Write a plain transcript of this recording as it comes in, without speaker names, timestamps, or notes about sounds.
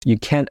You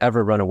can't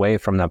ever run away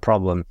from that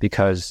problem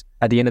because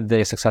at the end of the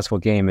day, a successful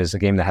game is a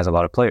game that has a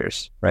lot of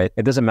players, right?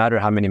 It doesn't matter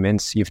how many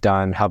mints you've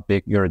done, how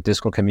big your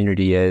Discord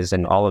community is,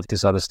 and all of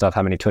this other stuff,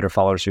 how many Twitter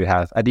followers you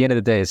have. At the end of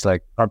the day, it's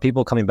like, are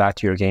people coming back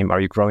to your game? Are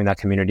you growing that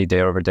community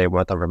day over day,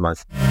 month over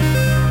month?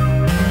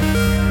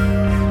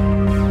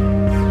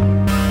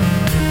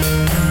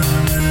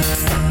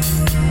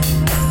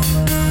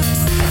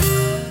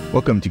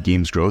 Welcome to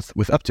Games Growth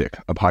with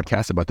Uptick, a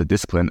podcast about the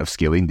discipline of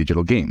scaling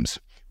digital games.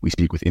 We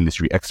speak with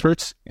industry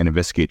experts and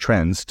investigate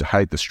trends to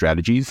highlight the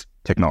strategies,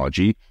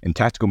 technology, and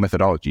tactical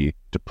methodology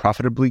to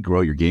profitably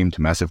grow your game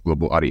to massive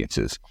global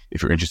audiences.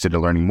 If you're interested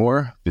in learning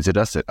more, visit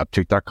us at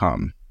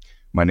uptick.com.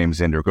 My name is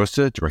Xander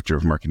Agosta, Director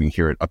of Marketing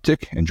here at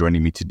Uptick, and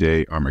joining me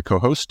today are my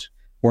co-host,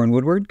 Warren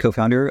Woodward,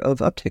 co-founder of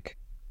Uptick.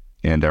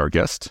 And our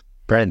guest,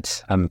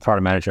 Brent. I'm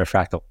product manager of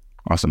Fractal.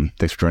 Awesome.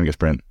 Thanks for joining us,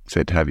 Brent.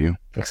 Excited to have you.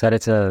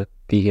 Excited to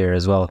be here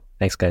as well.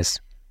 Thanks, guys.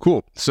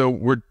 Cool. So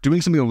we're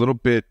doing something a little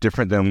bit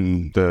different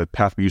than the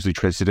path we usually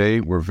tread today.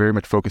 We're very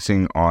much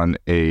focusing on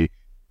a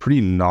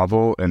pretty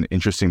novel and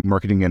interesting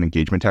marketing and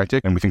engagement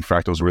tactic. And we think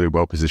Fractal is really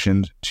well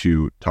positioned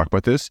to talk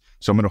about this.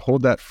 So I'm going to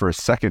hold that for a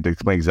second to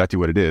explain exactly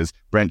what it is.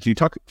 Brent, can you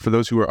talk, for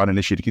those who are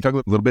uninitiated, can you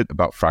talk a little bit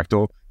about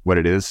Fractal, what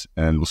it is,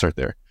 and we'll start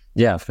there.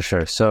 Yeah, for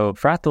sure. So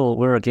Fractal,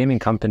 we're a gaming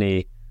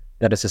company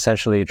that is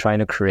essentially trying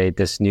to create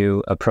this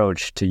new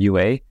approach to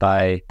UA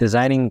by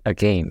designing a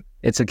game.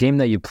 It's a game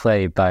that you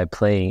play by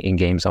playing in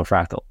games on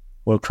Fractal.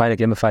 We're trying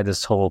to gamify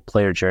this whole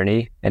player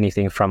journey,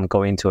 anything from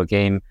going to a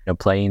game,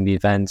 playing the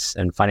events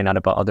and finding out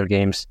about other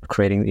games,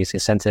 creating these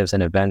incentives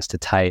and events to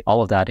tie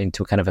all of that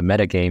into kind of a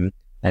meta game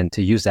and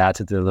to use that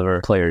to deliver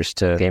players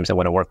to games that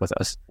want to work with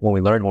us. What we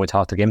learned when we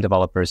talk to game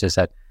developers is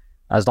that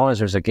as long as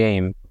there's a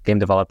game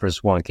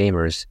developers want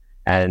gamers.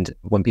 And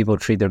when people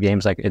treat their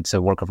games like it's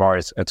a work of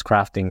art, it's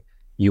crafting,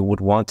 you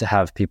would want to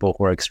have people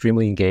who are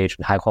extremely engaged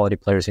and high quality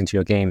players into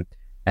your game.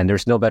 And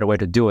there's no better way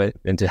to do it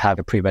than to have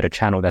a pre-meta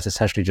channel that's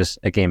essentially just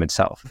a game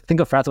itself.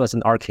 Think of Fractal as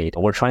an arcade.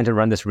 We're trying to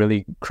run this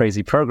really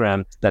crazy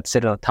program that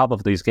sits on top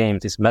of these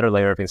games, this meta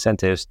layer of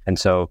incentives. And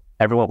so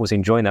everyone who's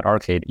enjoying that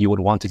arcade, you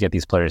would want to get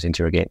these players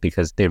into your game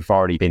because they've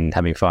already been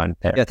having fun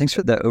there. Yeah, thanks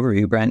for that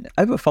overview, Brent.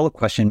 I have a follow-up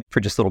question for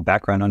just a little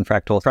background on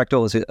Fractal.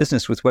 Fractal is a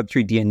business with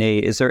Web3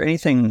 DNA. Is there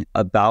anything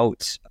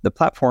about the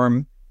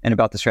platform and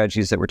about the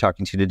strategies that we're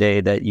talking to today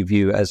that you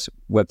view as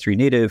Web3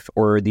 native,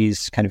 or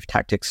these kind of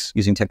tactics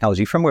using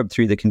technology from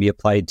Web3 that can be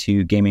applied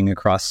to gaming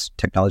across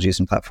technologies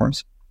and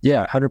platforms?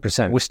 Yeah,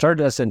 100%. We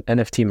started as an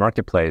NFT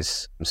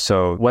marketplace.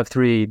 So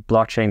Web3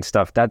 blockchain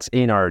stuff, that's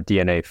in our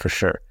DNA for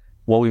sure.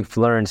 What we've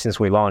learned since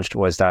we launched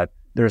was that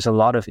there's a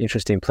lot of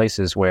interesting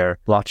places where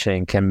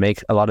blockchain can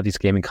make a lot of these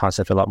gaming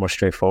concepts a lot more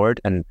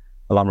straightforward and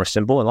a lot more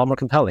simple and a lot more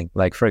compelling.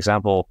 Like, for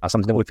example,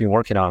 something we've been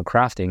working on,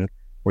 crafting,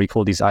 where you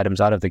pull these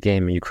items out of the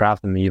game and you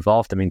craft them and you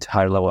evolve them into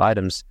higher level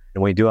items.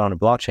 And when you do it on a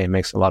blockchain, it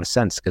makes a lot of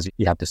sense because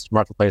you have this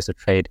marketplace to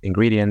trade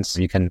ingredients.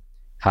 You can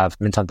have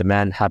mint on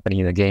demand happening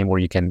in the game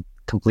where you can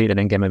complete an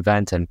in-game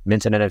event and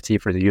mint an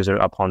NFT for the user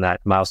upon that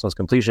milestone's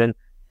completion.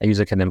 A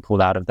user can then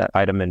pull out of that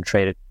item and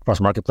trade it across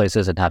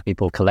marketplaces and have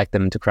people collect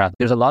them to craft.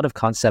 There's a lot of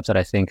concepts that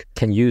I think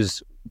can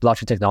use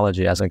blockchain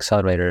technology as an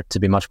accelerator to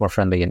be much more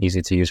friendly and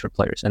easy to use for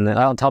players. And then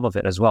on top of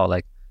it as well,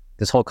 like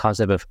this whole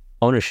concept of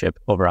ownership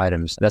over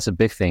items, that's a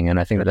big thing. And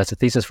I think that's a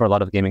thesis for a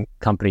lot of gaming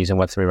companies in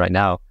Web3 right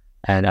now.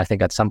 And I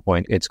think at some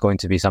point, it's going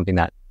to be something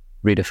that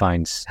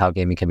redefines how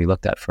gaming can be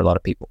looked at for a lot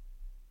of people.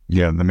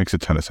 Yeah, that makes a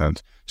ton of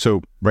sense.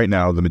 So right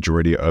now, the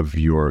majority of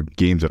your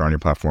games that are on your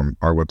platform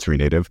are Web3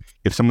 native.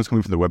 If someone's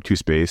coming from the Web2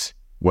 space,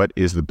 what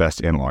is the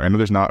best analog? I know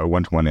there's not a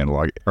one-to-one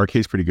analog.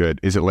 Arcade's pretty good.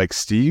 Is it like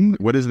Steam?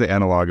 What is the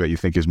analog that you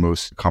think is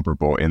most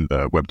comparable in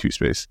the Web2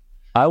 space?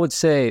 I would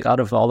say out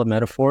of all the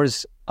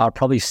metaphors, I'll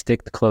probably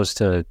stick close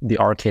to the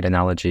arcade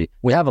analogy.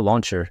 We have a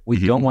launcher.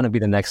 We don't want to be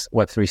the next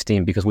Web3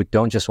 Steam because we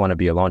don't just want to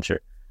be a launcher.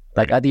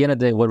 Like at the end of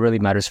the day, what really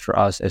matters for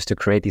us is to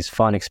create these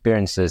fun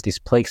experiences, these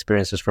play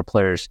experiences for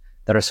players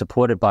that are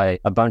supported by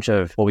a bunch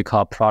of what we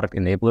call product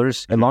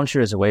enablers. A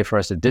launcher is a way for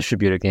us to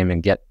distribute a game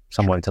and get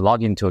someone to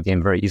log into a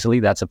game very easily.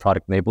 That's a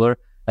product enabler.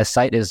 A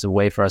site is a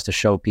way for us to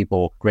show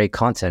people great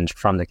content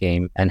from the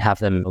game and have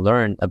them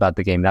learn about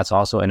the game. That's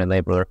also an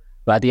enabler.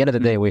 But at the end of the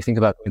day, when you think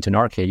about into an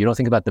arcade, you don't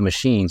think about the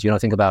machines, you don't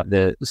think about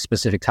the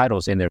specific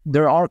titles in there.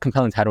 There are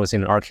compelling titles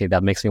in an arcade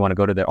that makes me want to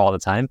go to there all the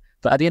time.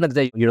 But at the end of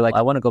the day, you're like,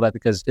 I want to go back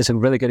because it's a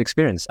really good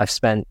experience. I've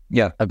spent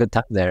a good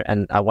time there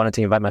and I wanted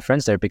to invite my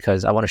friends there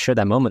because I want to share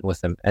that moment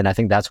with them. And I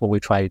think that's what we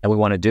try and we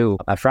want to do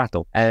at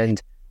Fractal.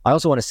 And I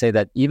also want to say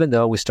that even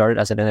though we started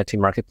as an NFT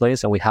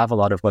marketplace and we have a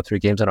lot of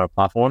Web3 games on our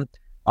platform,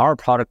 our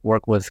product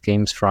work with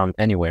games from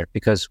anywhere,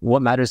 because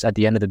what matters at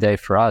the end of the day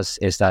for us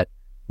is that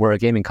we're a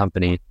gaming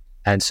company.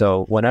 And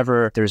so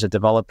whenever there's a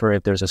developer,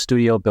 if there's a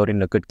studio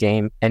building a good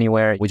game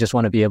anywhere, we just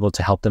want to be able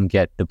to help them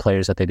get the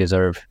players that they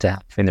deserve to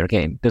have in their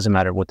game. Doesn't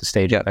matter what the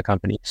stage of the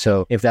company.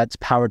 So if that's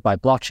powered by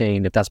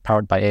blockchain, if that's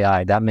powered by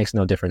AI, that makes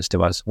no difference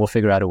to us. We'll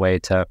figure out a way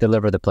to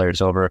deliver the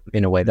players over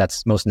in a way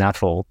that's most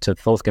natural to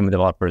both game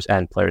developers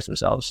and players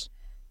themselves.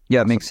 Yeah,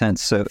 it makes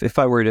sense. So if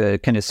I were to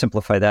kind of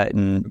simplify that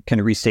and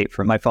kind of restate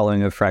from my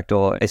following of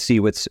Fractal, I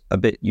see what's a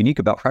bit unique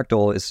about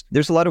Fractal is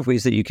there's a lot of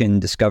ways that you can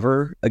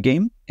discover a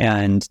game.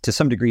 And to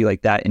some degree,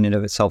 like that in and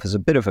of itself is a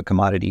bit of a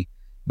commodity.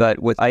 But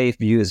what I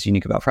view as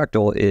unique about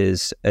Fractal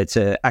is it's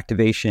an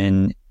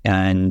activation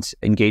and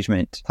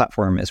engagement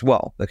platform as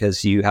well,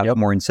 because you have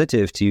more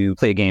incentive to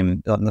play a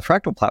game on the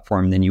Fractal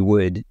platform than you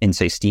would in,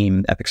 say,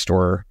 Steam, Epic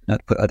Store, not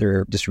to put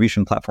other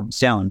distribution platforms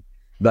down.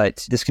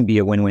 But this can be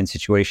a win-win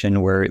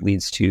situation where it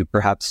leads to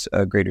perhaps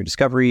a greater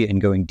discovery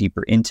and going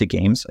deeper into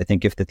games. I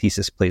think if the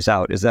thesis plays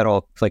out, is that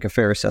all like a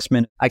fair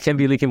assessment? I can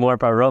be leaking more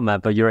about our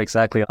roadmap, but you're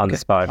exactly on the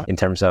spot in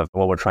terms of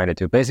what we're trying to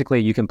do.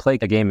 Basically, you can play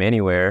a game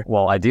anywhere.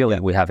 Well, ideally,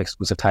 we have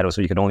exclusive titles,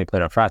 so you can only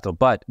play it on Fractal.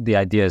 But the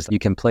idea is you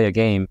can play a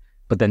game,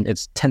 but then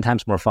it's 10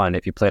 times more fun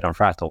if you play it on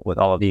Fractal with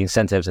all of the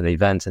incentives and the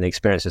events and the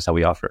experiences that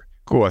we offer.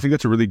 Cool. I think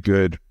that's a really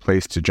good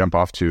place to jump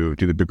off to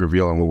do the big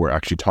reveal on what we're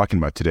actually talking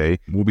about today.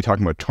 We'll be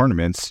talking about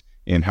tournaments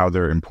and how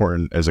they're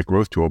important as a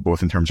growth tool,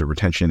 both in terms of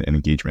retention and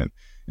engagement.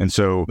 And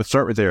so let's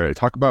start right there.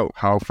 Talk about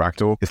how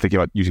Fractal is thinking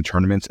about using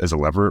tournaments as a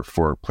lever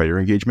for player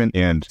engagement.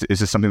 And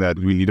is this something that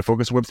we need to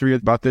focus Web3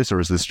 about this,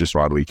 or is this just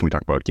broadly, can we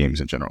talk about games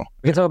in general?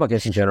 We can talk about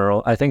games in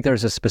general. I think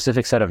there's a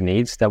specific set of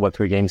needs that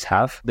Web3 games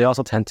have. They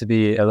also tend to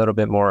be a little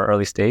bit more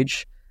early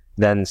stage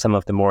than some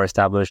of the more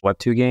established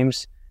Web2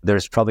 games.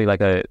 There's probably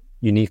like a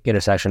unique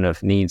intersection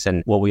of needs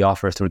and what we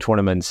offer through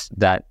tournaments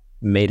that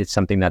made it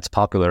something that's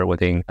popular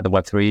within the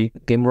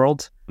Web3 game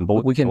world.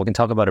 But we can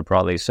talk about it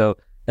broadly. So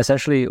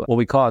essentially, what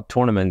we call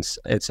tournaments,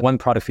 it's one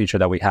product feature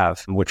that we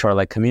have, which are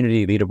like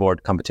community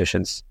leaderboard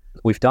competitions.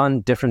 We've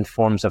done different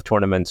forms of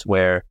tournaments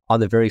where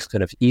on the very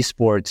kind of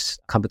esports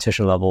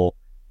competition level,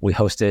 we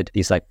hosted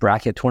these like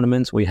bracket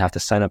tournaments where you have to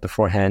sign up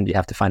beforehand, you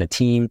have to find a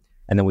team,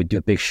 and then we do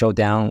a big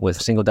showdown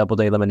with single double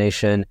day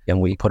elimination,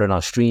 and we put it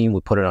on stream, we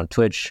put it on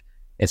Twitch.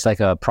 It's like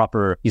a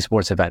proper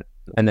esports event.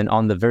 And then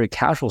on the very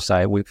casual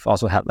side, we've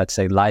also had, let's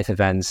say, live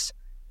events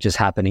just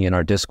happening in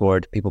our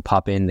Discord. People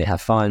pop in, they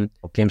have fun.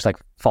 Games like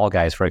Fall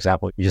Guys, for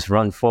example, you just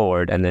run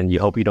forward and then you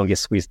hope you don't get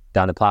squeezed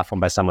down the platform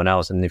by someone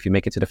else. And if you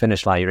make it to the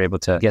finish line, you're able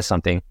to get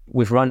something.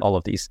 We've run all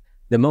of these.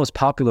 The most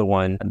popular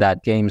one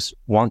that games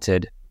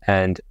wanted,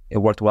 and it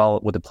worked well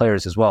with the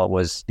players as well,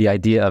 was the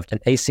idea of an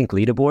async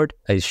leaderboard,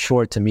 a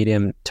short to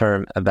medium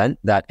term event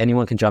that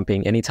anyone can jump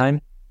in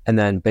anytime. And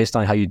then based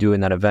on how you do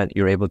in that event,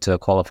 you're able to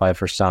qualify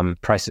for some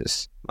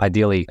prices.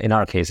 Ideally, in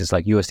our case, it's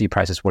like USD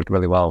prices worked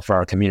really well for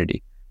our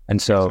community.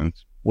 And so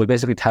we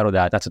basically titled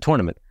that's a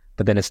tournament,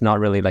 but then it's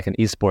not really like an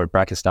esport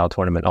bracket style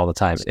tournament all the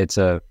time. It's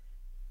a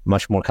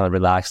much more kind of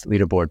relaxed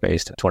leaderboard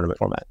based tournament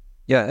format.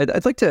 Yeah,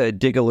 I'd like to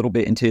dig a little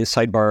bit into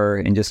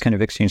sidebar and just kind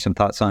of exchange some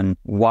thoughts on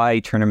why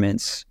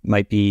tournaments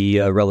might be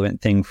a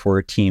relevant thing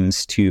for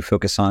teams to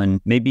focus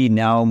on, maybe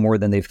now more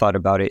than they've thought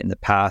about it in the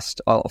past.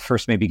 I'll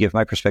first maybe give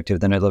my perspective,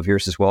 then I'd love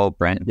yours as well,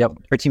 Brent. Yep.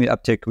 Our team at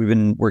Uptick, we've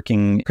been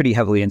working pretty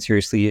heavily and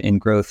seriously in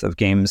growth of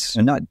games,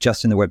 and not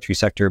just in the Web3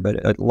 sector,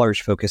 but a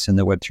large focus in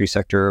the Web3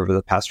 sector over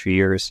the past few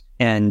years.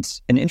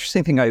 And an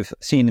interesting thing I've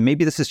seen, and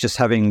maybe this is just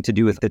having to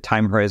do with the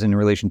time horizon in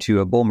relation to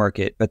a bull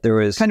market, but there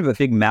was kind of a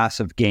big mass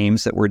of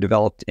games that were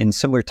developed in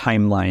similar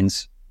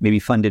timelines, maybe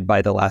funded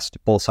by the last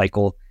bull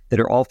cycle, that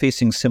are all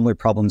facing similar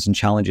problems and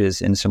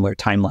challenges in similar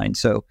timelines.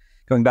 So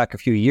going back a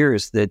few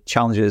years, the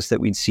challenges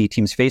that we'd see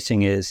teams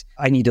facing is,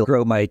 I need to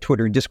grow my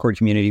Twitter and Discord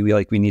community.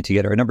 We need to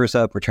get our numbers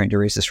up. We're trying to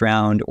raise this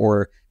round,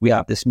 or we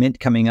have this mint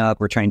coming up.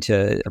 We're trying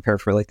to prepare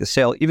for like the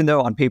sale, even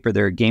though on paper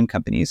they're game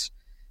companies.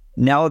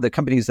 Now the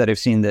companies that I've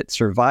seen that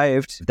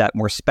survived that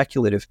more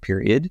speculative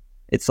period,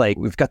 it's like,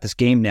 we've got this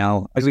game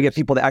now, as we get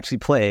people to actually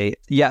play.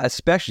 Yeah,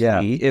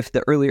 especially if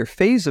the earlier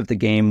phase of the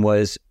game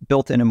was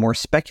built in a more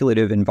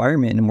speculative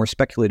environment and a more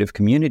speculative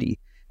community.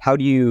 How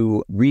do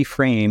you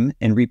reframe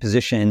and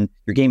reposition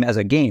your game as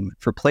a game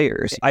for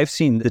players? I've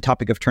seen the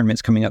topic of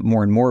tournaments coming up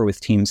more and more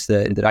with teams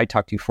that I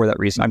talk to for that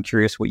reason. I'm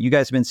curious what you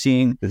guys have been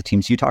seeing with the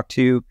teams you talk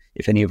to,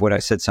 if any of what I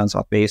said sounds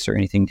off base or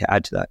anything to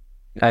add to that.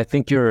 I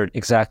think you're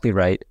exactly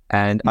right.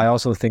 And I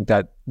also think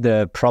that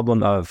the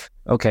problem of,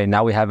 okay,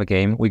 now we have a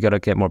game, we got to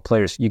get more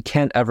players. You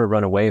can't ever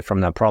run away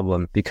from that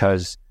problem,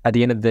 because at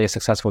the end of the day, a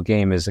successful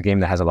game is a game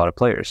that has a lot of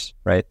players,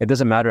 right? It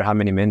doesn't matter how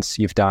many mints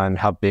you've done,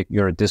 how big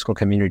your Discord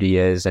community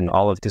is, and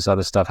all of this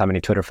other stuff, how many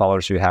Twitter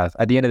followers you have.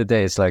 At the end of the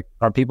day, it's like,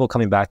 are people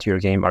coming back to your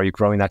game? Are you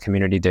growing that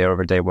community day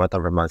over day, month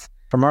over month?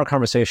 From our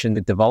conversation,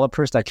 the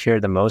developers that care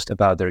the most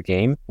about their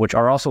game, which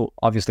are also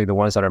obviously the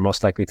ones that are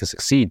most likely to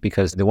succeed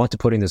because they want to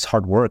put in this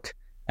hard work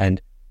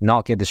and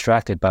not get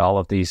distracted by all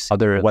of these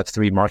other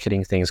Web3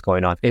 marketing things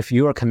going on. If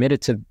you are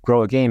committed to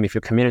grow a game, if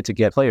you're committed to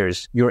get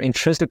players, you're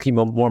intrinsically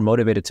more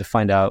motivated to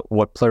find out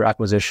what player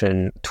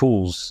acquisition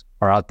tools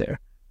are out there,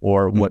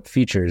 or what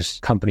features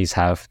companies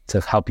have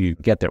to help you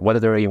get there, whether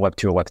they're in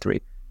Web2 or Web3.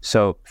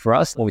 So for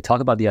us, when we talk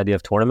about the idea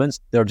of tournaments,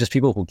 there are just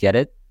people who get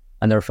it,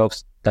 and there are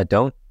folks that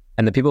don't.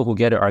 And the people who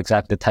get it are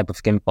exactly the type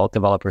of game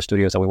developer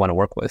studios that we want to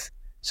work with.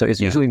 So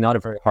it's usually not a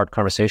very hard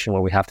conversation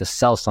where we have to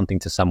sell something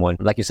to someone.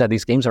 Like you said,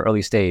 these games are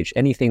early stage.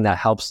 Anything that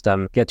helps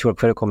them get to a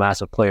critical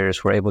mass of players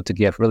who are able to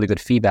give really good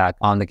feedback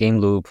on the game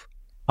loop,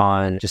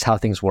 on just how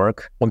things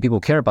work. When people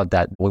care about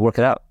that, we work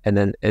it out. And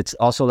then it's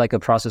also like a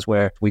process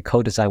where we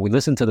co-design, we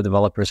listen to the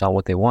developers on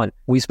what they want.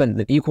 We spend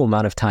an equal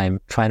amount of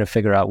time trying to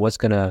figure out what's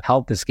going to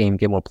help this game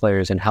get more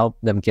players and help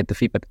them get the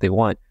feedback that they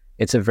want.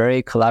 It's a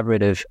very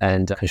collaborative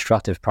and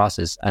constructive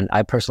process. And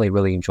I personally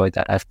really enjoyed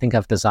that. I think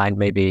I've designed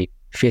maybe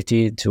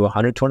 50 to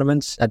 100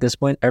 tournaments at this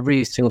point.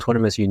 Every single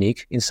tournament is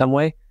unique in some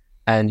way.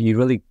 And you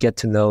really get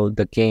to know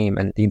the game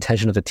and the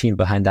intention of the team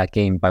behind that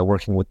game by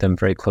working with them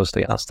very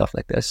closely on stuff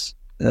like this.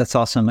 That's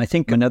awesome. I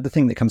think another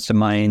thing that comes to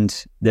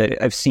mind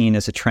that I've seen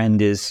as a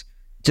trend is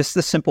just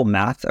the simple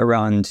math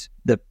around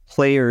the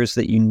players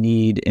that you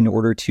need in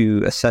order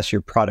to assess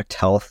your product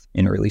health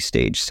in early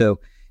stage. So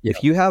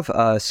if you have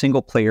a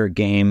single player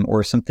game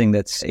or something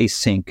that's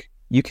async,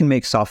 you can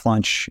make soft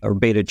launch or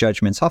beta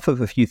judgments off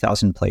of a few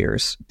thousand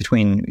players,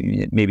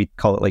 between maybe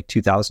call it like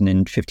 2,000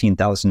 and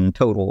 15,000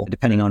 total,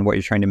 depending on what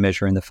you're trying to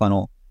measure in the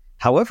funnel.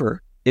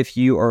 However, if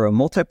you are a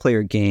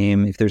multiplayer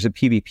game, if there's a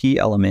PvP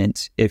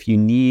element, if you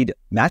need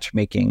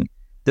matchmaking,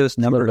 those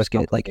numbers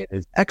get like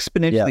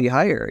exponentially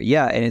higher.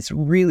 Yeah. And it's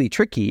really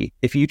tricky.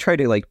 If you try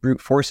to like brute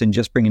force and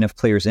just bring enough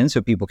players in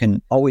so people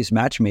can always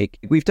matchmake,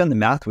 we've done the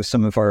math with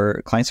some of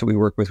our clients that we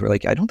work with. We're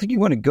like, I don't think you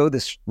want to go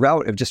this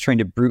route of just trying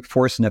to brute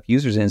force enough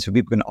users in so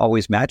people can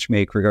always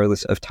matchmake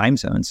regardless of time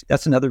zones.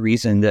 That's another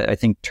reason that I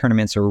think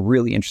tournaments are a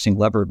really interesting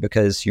lever,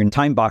 because you're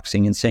time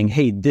boxing and saying,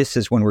 hey, this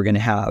is when we're going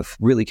to have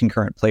really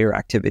concurrent player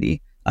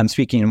activity. I'm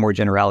speaking in more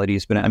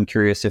generalities, but I'm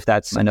curious if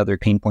that's another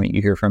pain point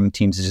you hear from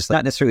teams, is just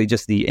not necessarily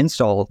just the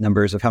install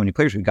numbers of how many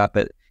players we've got,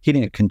 but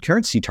hitting a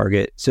concurrency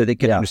target so they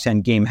can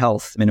understand game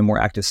health in a more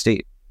active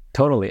state.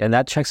 Totally. And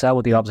that checks out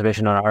with the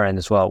observation on our end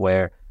as well,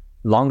 where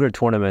longer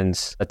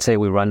tournaments, let's say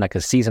we run like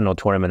a seasonal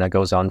tournament that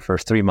goes on for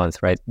 3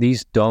 months, right?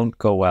 These don't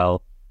go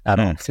well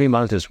at all. 3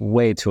 months is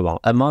way too long.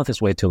 A month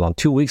is way too long.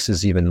 2 weeks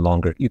is even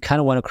longer. You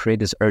kind of want to create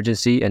this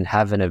urgency and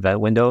have an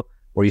event window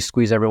where you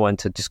squeeze everyone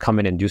to just come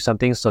in and do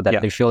something so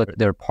that they feel like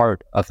they're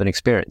part of an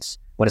experience.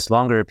 When it's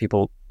longer,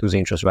 people lose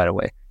interest right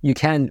away. You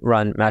can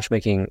run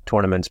matchmaking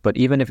tournaments, but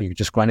even if you're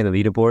just grinding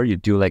the leaderboard, you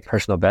do like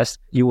personal best,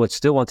 you would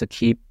still want to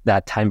keep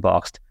that time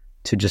boxed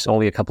to just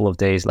only a couple of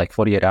days, like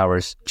 48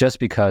 hours, just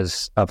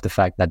because of the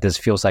fact that this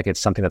feels like it's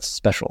something that's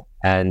special.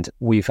 And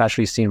we've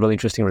actually seen really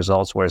interesting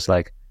results where it's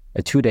like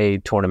a 2-day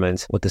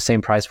tournament with the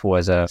same price pool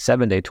as a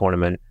 7-day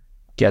tournament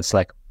gets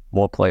like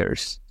more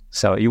players.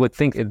 So you would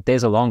think if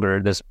days are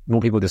longer, there's more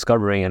people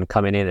discovering and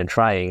coming in and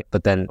trying.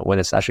 But then when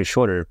it's actually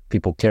shorter,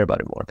 people care about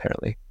it more,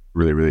 apparently.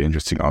 Really, really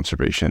interesting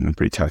observation and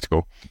pretty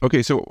tactical.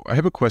 Okay, so I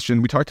have a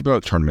question. We talked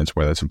about tournaments,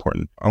 why that's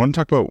important. I want to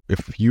talk about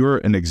if you're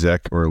an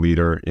exec or a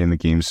leader in the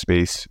game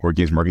space or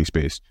games marketing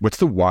space, what's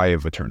the why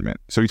of a tournament?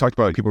 So you talked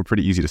about people are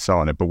pretty easy to sell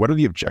on it, but what are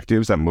the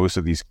objectives that most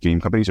of these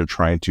game companies are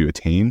trying to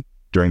attain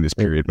during this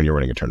period when you're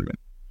running a tournament?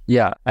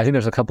 Yeah, I think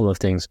there's a couple of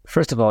things.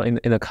 First of all, in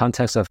the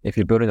context of if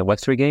you're building a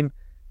Web3 game,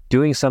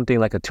 doing something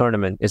like a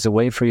tournament is a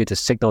way for you to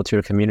signal to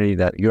your community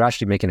that you're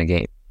actually making a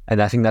game. And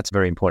I think that's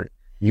very important.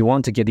 You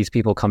want to get these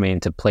people coming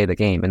in to play the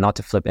game and not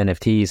to flip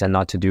NFTs and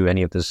not to do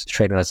any of this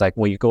trading. It's like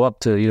when you go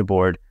up to the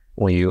leaderboard,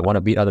 when you want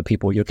to beat other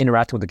people, you're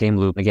interacting with the game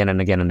loop again and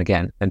again and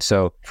again. And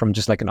so from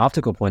just like an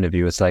optical point of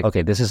view, it's like,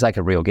 okay, this is like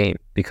a real game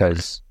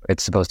because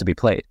it's supposed to be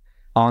played.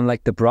 On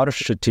like the broader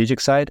strategic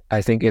side,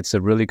 I think it's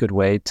a really good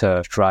way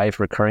to drive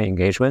recurring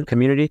engagement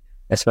community,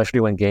 especially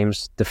when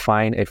games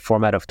define a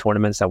format of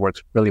tournaments that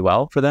works really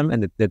well for them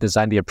and they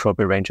design the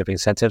appropriate range of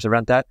incentives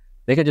around that.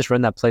 They can just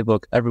run that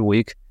playbook every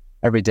week,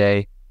 every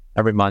day,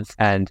 every month,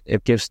 and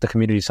it gives the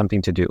community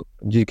something to do.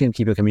 You can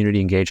keep your community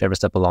engaged every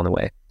step along the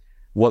way.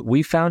 What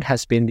we found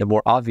has been the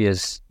more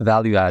obvious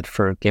value add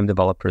for game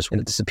developers,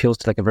 and this appeals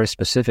to like a very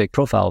specific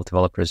profile of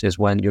developers, is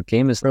when your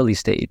game is early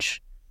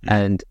stage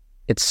and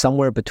it's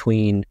somewhere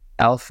between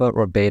alpha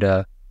or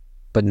beta,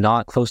 but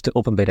not close to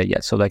open beta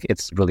yet. So like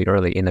it's really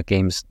early in the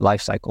game's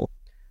life cycle.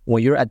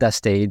 When you're at that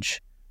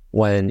stage,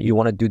 when you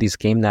want to do these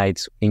game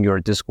nights in your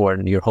Discord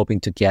and you're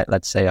hoping to get,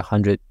 let's say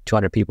 100,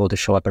 200 people to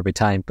show up every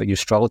time, but you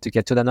struggle to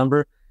get to that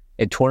number,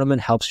 a tournament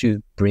helps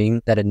you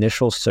bring that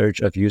initial surge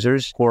of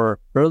users who are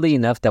early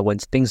enough that when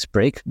things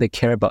break, they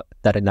care about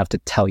that enough to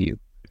tell you.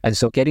 And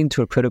so getting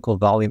to a critical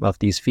volume of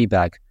these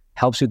feedback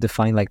helps you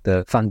define like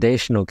the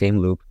foundational game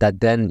loop that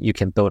then you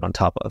can build on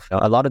top of.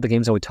 A lot of the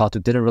games that we talked to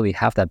didn't really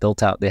have that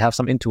built out. They have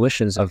some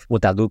intuitions of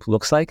what that loop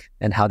looks like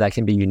and how that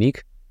can be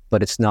unique,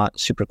 but it's not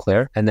super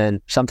clear. And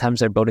then sometimes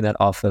they're building that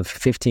off of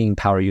 15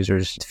 power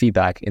users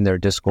feedback in their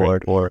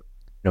Discord or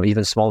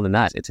even smaller than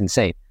that. It's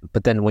insane.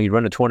 But then when you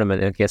run a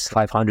tournament and it gets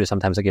 500,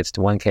 sometimes it gets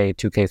to 1K,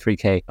 2K,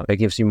 3K, it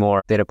gives you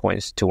more data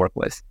points to work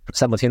with.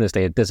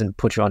 Simultaneously, it doesn't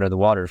put you under the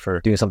water for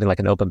doing something like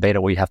an open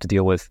beta where you have to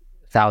deal with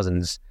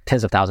thousands,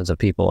 tens of thousands of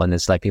people. And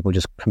it's like people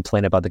just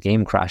complain about the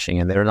game crashing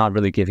and they're not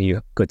really giving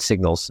you good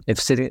signals.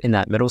 It's sitting in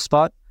that middle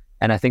spot.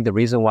 And I think the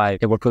reason why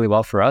it worked really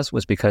well for us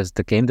was because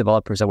the game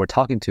developers that we're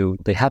talking to,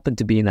 they happened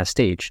to be in that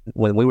stage.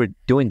 When we were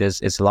doing this,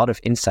 it's a lot of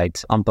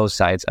insights on both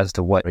sides as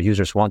to what our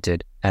users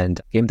wanted. And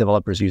game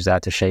developers use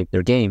that to shape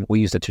their game. We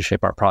used it to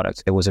shape our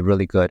product. It was a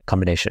really good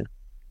combination.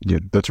 Yeah,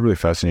 that's a really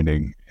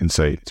fascinating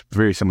insight. It's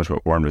very similar to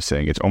what Warren was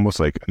saying. It's almost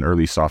like an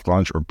early soft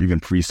launch or even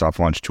pre-soft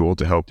launch tool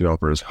to help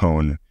developers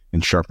hone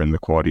and sharpen the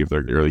quality of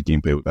their early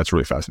gameplay. That's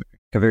really fascinating.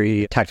 A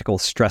very tactical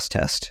stress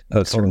test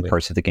of certain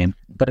parts of the game.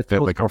 But it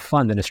feels more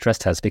fun than a stress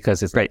test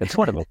because it's a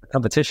tournament,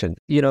 competition.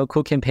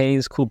 Cool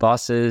campaigns, cool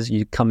bosses.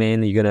 You come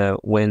in, you're going to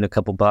win a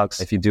couple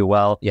bucks. If you do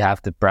well, you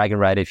have the bragging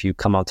right if you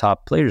come on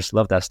top. Players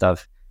love that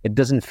stuff. It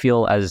doesn't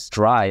feel as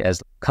dry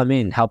as come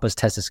in, help us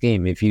test this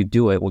game. If you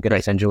do it, we're going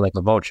to send you like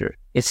a voucher.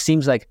 It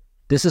seems like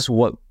this is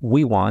what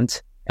we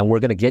want and we're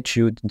going to get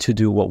you to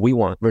do what we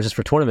want. Versus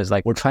for tournaments,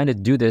 like we're trying to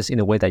do this in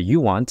a way that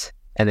you want.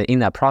 And then in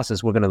that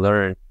process, we're going to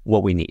learn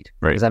what we need.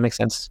 Right. Does that make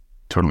sense?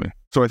 Totally.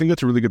 So I think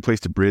that's a really good place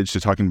to bridge to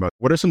talking about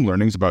what are some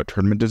learnings about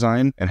tournament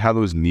design and how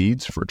those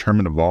needs for a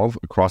tournament evolve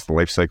across the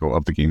life cycle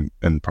of the game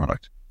and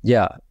product.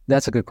 Yeah,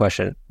 that's a good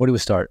question. Where do we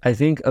start? I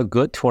think a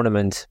good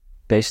tournament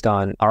based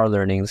on our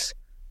learnings,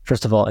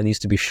 first of all, it needs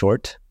to be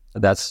short.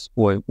 That's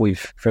what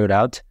we've figured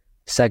out.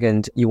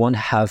 Second, you want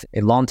to have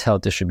a long tail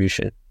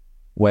distribution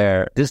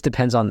where this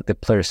depends on the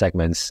player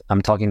segments.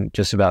 I'm talking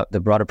just about the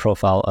broader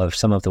profile of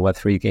some of the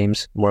Web3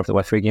 games, more of the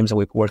Web3 games that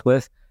we've worked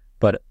with.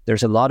 But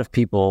there's a lot of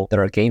people that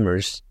are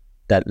gamers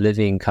that live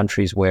in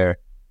countries where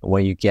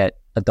when you get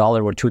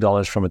 $1 or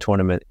 $2 from a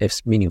tournament,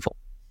 it's meaningful.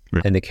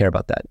 Right. And they care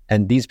about that.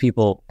 And these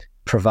people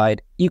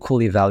provide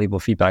equally valuable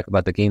feedback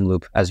about the game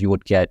loop as you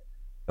would get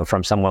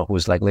from someone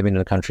who's like living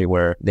in a country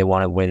where they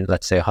want to win,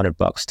 let's say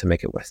 $100 to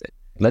make it worth it.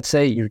 Let's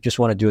say you just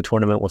want to do a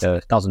tournament with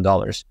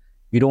 $1,000.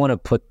 You don't want to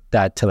put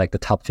that to like the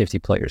top 50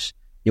 players.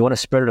 You want to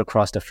spread it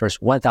across the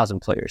first 1,000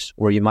 players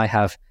where you might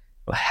have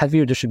a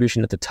heavier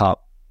distribution at the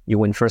top. You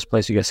win first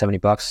place, you get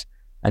 $70.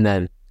 And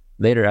then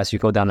later, as you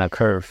go down that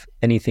curve,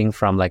 anything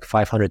from like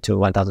 500 to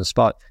 1,000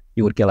 spot,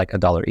 you would get like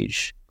 $1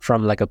 each.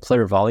 From like a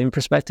player volume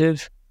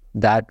perspective,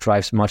 that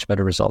drives much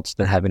better results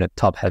than having a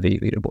top heavy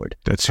leaderboard.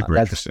 That's super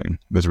interesting.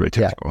 That's really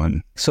technical. Yeah.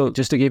 So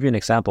just to give you an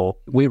example,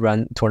 we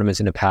run tournaments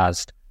in the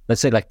past,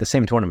 let's say like the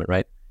same tournament,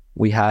 right?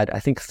 We had, I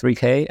think,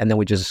 3K, and then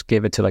we just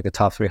gave it to like the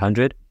top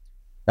 300.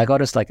 That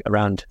got us like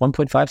around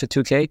 1.5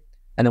 to 2K.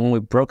 And then when we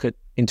broke it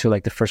into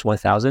like the first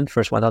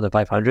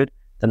 1,500,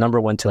 the number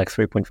went to like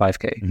 3.5K.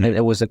 Mm-hmm. And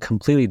it was a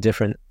completely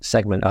different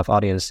segment of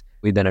audience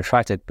we then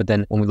attracted. But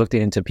then when we looked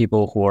into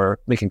people who are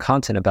making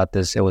content about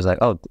this, it was like,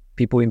 oh,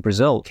 people in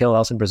Brazil,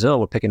 KOLs in Brazil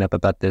were picking up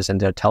about this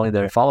and they're telling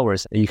their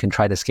followers, you can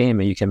try this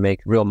game and you can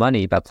make real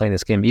money by playing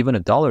this game. Even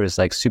 $1 is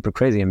like super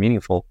crazy and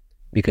meaningful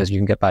because you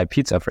can get buy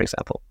pizza, for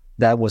example.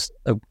 That was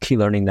a key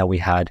learning that we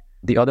had.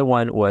 The other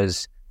one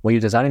was when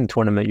you're designing a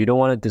tournament, you don't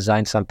want to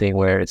design something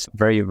where it's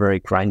very, very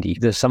grindy.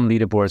 There's some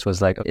leaderboards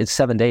was like, it's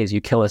 7 days. You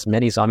kill as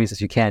many zombies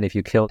as you can. If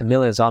you kill 1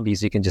 million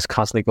zombies, you can just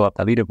constantly go up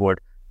that leaderboard.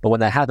 But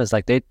when that happens,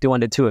 like day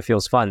 1 and 2, it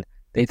feels fun.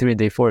 Day 3 and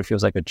day 4, it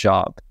feels like a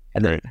job.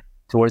 And then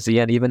towards the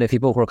end, even if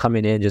people who are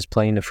coming in just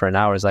playing it for an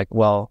hour, it's like,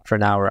 well, for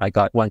an hour, I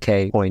got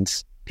 1K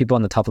points. People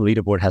on the top of the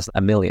leaderboard has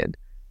 1 million.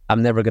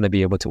 I'm never going to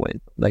be able to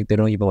win. Like they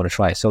don't even want to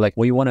try. So like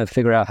when you want to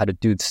figure out how to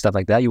do stuff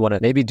like that, you want to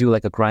maybe do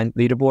like a grind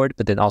leaderboard,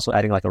 but then also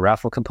adding like a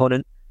raffle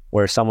component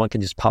where someone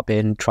can just pop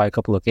in, try a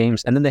couple of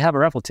games, and then they have a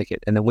raffle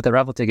ticket. And then with the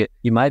raffle ticket,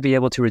 you might be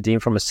able to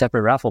redeem from a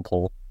separate raffle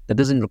pool that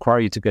doesn't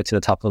require you to get to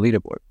the top of the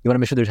leaderboard. You want to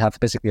make sure they have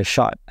basically a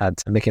shot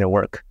at making it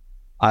work.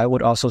 I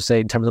would also say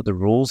in terms of the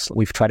rules,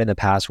 we've tried in the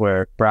past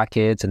where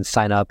brackets and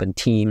sign up and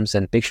teams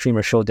and big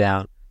streamer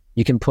showdown,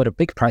 you can put a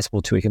big prize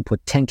pool too. You can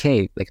put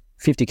 10K, like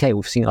 50K.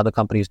 We've seen other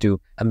companies do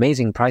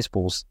amazing prize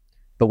pools.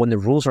 But when the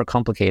rules are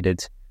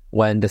complicated,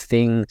 when the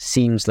thing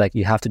seems like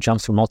you have to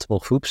jump through multiple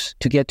hoops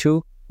to get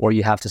to, or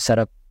you have to set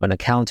up an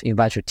account,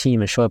 invite your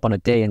team and show up on a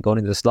day and go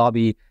into this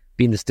lobby,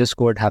 be in this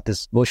Discord, have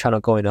this voice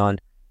channel going on,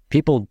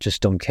 people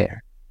just don't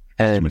care.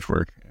 And too much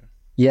work.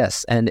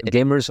 Yes. And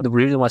gamers, the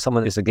reason why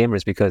someone is a gamer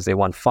is because they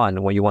want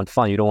fun. When you want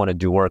fun, you don't want to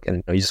do work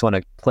and you just want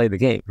to play the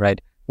game,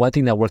 right? One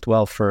thing that worked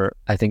well for,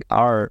 I think,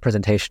 our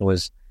presentation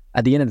was,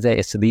 at the end of the day,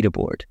 it's a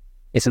leaderboard.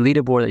 It's a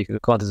leaderboard that you can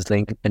go onto this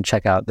link and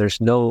check out.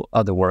 There's no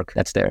other work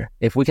that's there.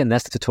 If we can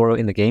nest a tutorial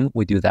in the game,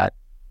 we do that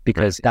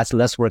because that's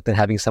less work than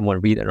having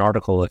someone read an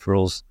article of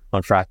rules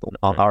on Fractal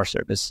on our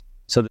service.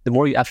 So the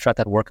more you abstract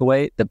that work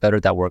away, the better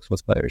that works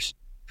with players,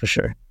 for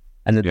sure.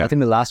 And I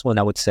think the last one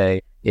I would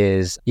say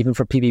is, even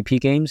for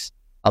PvP games,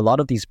 a lot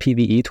of these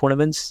PvE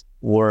tournaments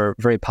were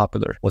very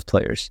popular with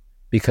players.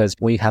 Because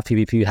when you have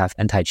PvP, you have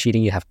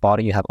anti-cheating, you have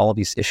botting, you have all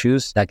these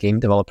issues that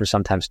game developers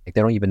sometimes, they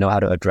don't even know how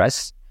to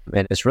address.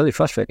 And it's really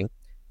frustrating.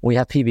 When you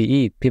have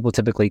PvE, people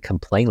typically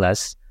complain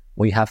less.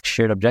 When you have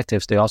shared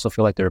objectives, they also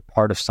feel like they're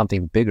part of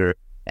something bigger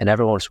and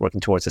everyone's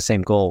working towards the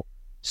same goal.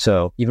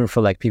 So even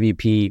for like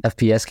PvP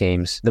FPS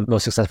games, the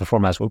most successful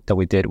format that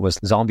we did was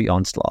Zombie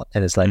Onslaught.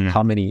 And it's like,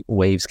 how many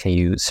waves can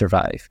you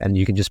survive? And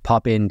you can just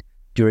pop in,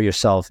 do it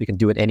yourself. You can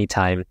do it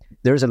anytime.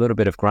 There's a little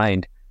bit of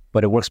grind,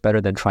 but it works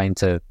better than trying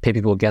to pit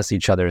people against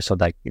each other. So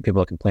like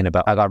people complain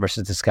about, I got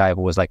versus this guy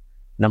who was like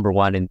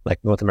 #1 in like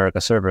North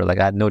America server. Like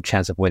I had no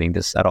chance of winning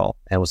this at all.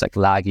 And it was like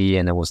laggy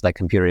and it was like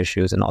computer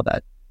issues and all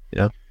that,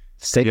 you know?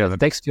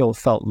 Stakes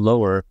felt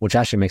lower, which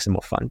actually makes it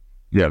more fun.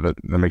 Yeah,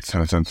 that makes a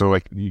ton of sense. So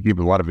like you gave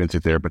a lot of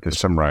insight there, but to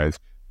summarize,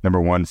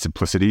 Number one,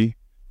 simplicity.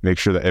 Make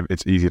sure that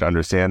it's easy to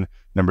understand.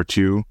 Number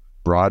two,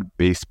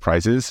 broad-based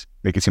prizes.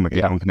 Make it seem like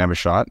anyone can have a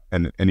shot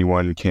and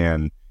anyone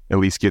can at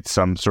least get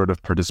some sort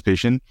of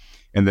participation.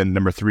 And then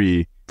number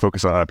three,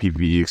 focus on a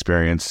PvE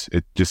experience.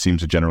 It just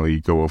seems to generally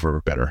go over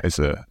better. It's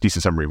a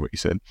decent summary of what you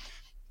said.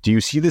 Do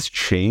you see this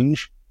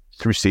change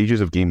through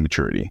stages of game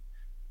maturity?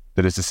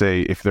 That is to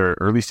say, if they're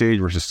early stage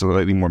versus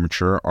slightly more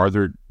mature, are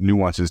there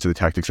nuances to the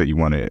tactics that you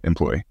want to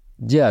employ?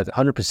 Yeah,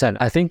 100%.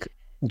 I think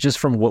just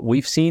from what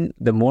we've seen,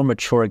 the more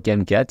mature a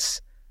game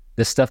gets,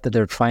 the stuff that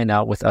they're trying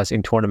out with us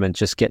in tournament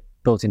just get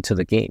built into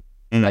the game.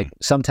 Like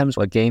sometimes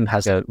a game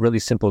has a really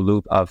simple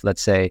loop of,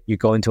 let's say you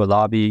go into a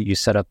lobby, you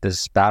set up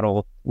this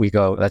battle, we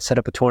go, let's set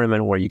up a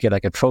tournament where you get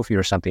like a trophy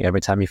or something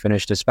every time you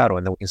finish this battle,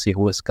 and then we can see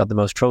who has got the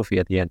most trophy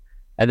at the end.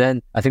 And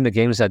then I think the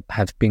games that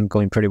have been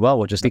going pretty well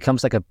will just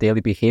becomes like a daily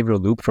behavioral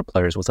loop for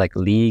players with like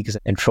leagues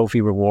and trophy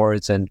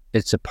rewards, and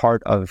it's a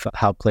part of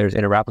how players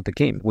interact with the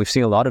game. We've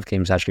seen a lot of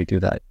games actually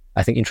do that.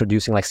 I think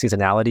introducing like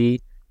seasonality,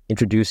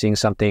 introducing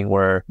something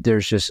where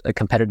there's just a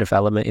competitive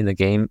element in the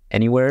game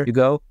anywhere you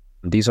go.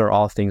 These are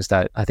all things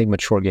that I think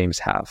mature games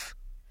have.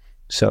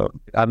 So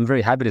I'm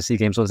very happy to see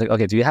games where it's like,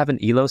 okay, do you have an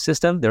ELO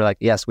system? They're like,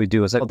 yes, we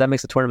do. It's like, well, that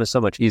makes the tournament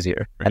so much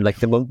easier. Right. And like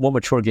the more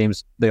mature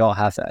games, they all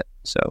have that.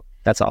 So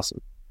that's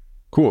awesome.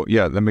 Cool.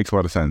 Yeah, that makes a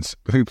lot of sense.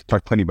 I think we've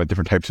talked plenty about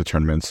different types of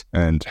tournaments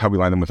and how we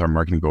line them with our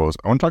marketing goals.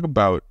 I want to talk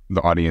about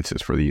the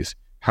audiences for these.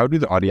 How do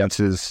the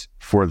audiences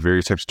for the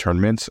various types of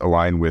tournaments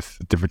align with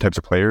different types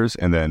of players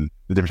and then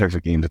the different types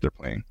of games that they're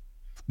playing?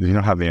 If you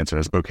don't have the answer,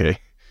 that's okay.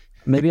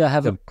 Maybe I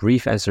have a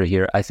brief answer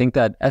here. I think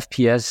that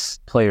FPS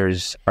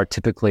players are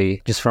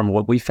typically, just from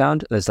what we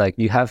found, is like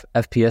you have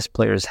FPS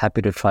players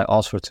happy to try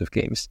all sorts of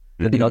games.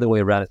 And the other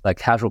way around, like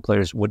casual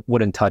players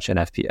wouldn't touch an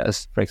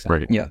FPS, for example.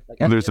 Right. Yeah.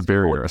 Like There's a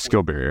barrier, a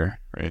skill barrier,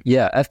 right?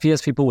 Yeah,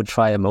 FPS people would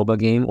try a MOBA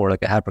game or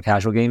like a hyper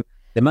casual game.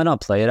 They might not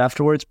play it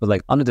afterwards, but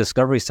like on the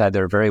discovery side,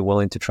 they're very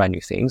willing to try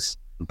new things.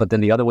 But then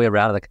the other way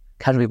around, like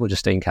casual people just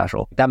stay in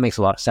casual. That makes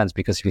a lot of sense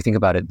because if you think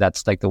about it,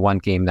 that's like the one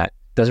game that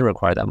doesn't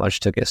require that much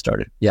to get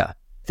started. Yeah.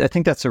 I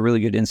think that's a really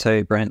good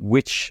insight, Brent.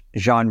 Which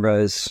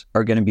genres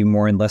are going to be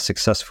more and less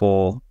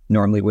successful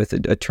normally with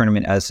a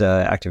tournament as an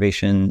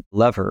activation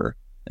lever?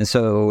 And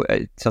so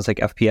it sounds like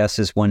FPS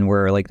is one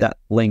where like that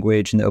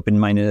language and the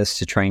open-mindedness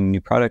to trying new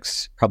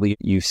products, probably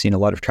you've seen a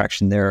lot of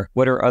traction there.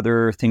 What are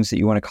other things that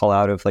you want to call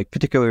out of like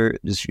particular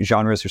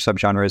genres or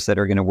subgenres that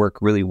are going to work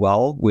really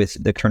well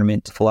with the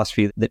tournament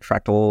philosophy that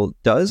Fractal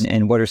does?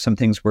 And what are some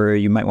things where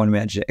you might want to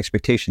manage the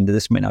expectation that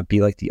this might not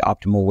be like the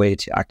optimal way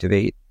to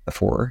activate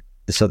for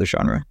this other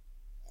genre?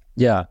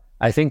 Yeah,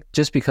 I think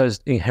just because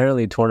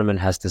inherently tournament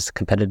has this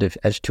competitive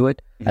edge to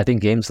it, I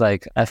think games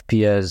like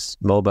FPS,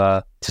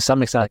 MOBA, to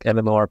some extent like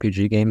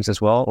MMORPG games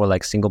as well, or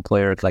like single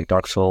player like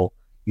Dark Souls,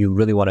 you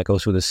really want to go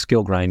through the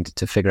skill grind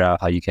to figure out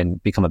how you can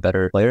become a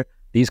better player.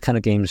 These kind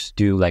of games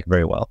do like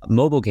very well.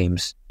 Mobile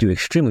games do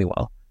extremely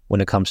well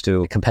when it comes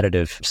to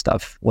competitive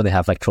stuff, when they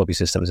have like trophy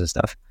systems and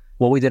stuff.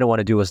 What we didn't want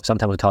to do was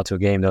sometimes we talk to a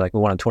game, they're like,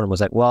 we want a tournament.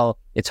 Was like, well,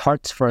 it's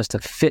hard for us to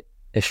fit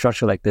a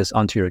structure like this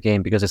onto your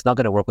game because it's not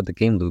going to work with the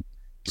game loop.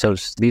 So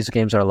these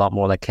games are a lot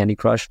more like Candy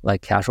Crush,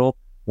 like casual.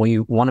 When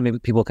you want to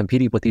make people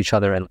compete with each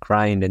other and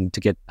grind and to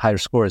get higher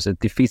scores, it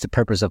defeats the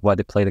purpose of why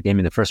they play the game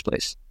in the first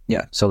place.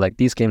 Yeah. So like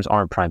these games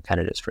aren't prime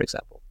candidates, for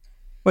example.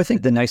 Well, I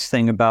think the nice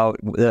thing about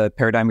the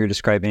paradigm you're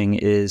describing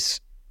is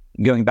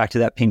going back to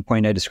that pain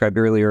point I described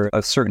earlier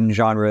of certain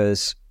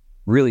genres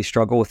really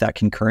struggle with that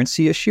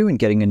concurrency issue and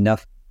getting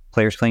enough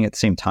players playing at the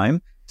same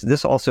time. So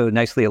this also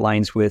nicely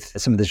aligns with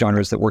some of the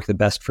genres that work the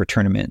best for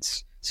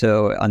tournaments.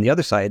 So on the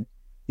other side,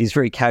 these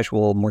very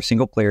casual, more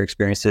single-player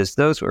experiences,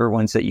 those are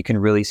ones that you can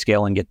really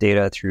scale and get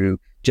data through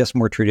just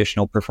more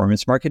traditional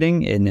performance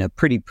marketing in a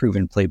pretty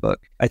proven playbook.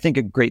 I think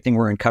a great thing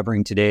we're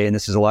uncovering today, and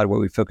this is a lot of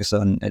what we focus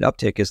on at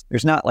Uptick, is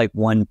there's not like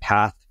one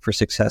path for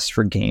success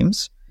for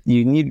games.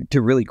 You need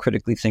to really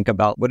critically think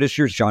about what is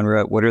your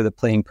genre, what are the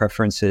playing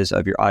preferences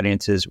of your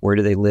audiences, where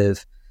do they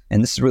live?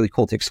 And this is really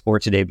cool to explore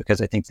today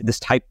because I think this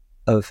type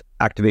of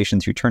activation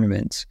through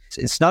tournaments,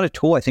 it's not a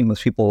tool I think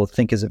most people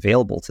think is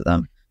available to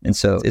them. And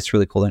so it's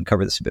really cool to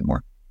uncover this a bit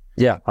more.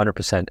 Yeah,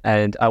 100%.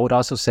 And I would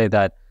also say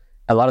that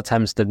a lot of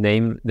times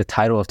the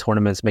title of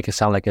tournaments make it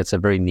sound like it's a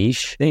very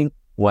niche thing.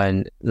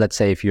 When, let's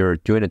say, if you're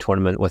doing a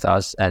tournament with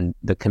us and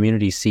the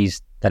community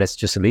sees that it's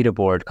just a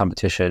leaderboard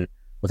competition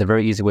with a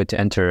very easy way to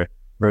enter,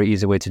 very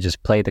easy way to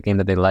just play the game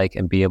that they like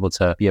and be able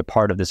to be a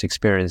part of this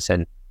experience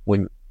and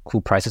win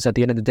cool prizes at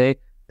the end of the day,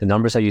 the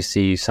numbers that you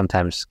see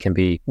sometimes can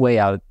be way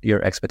out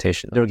your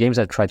expectation. There are games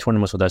that try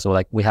tournaments with us. So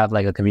like we have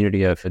like a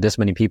community of this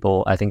many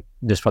people. I think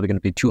there's probably going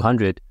to be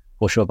 200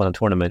 will show up on a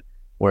tournament.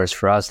 Whereas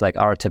for us, like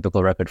our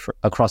typical record for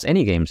across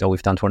any games that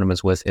we've done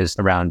tournaments with is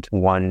around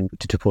 1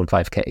 to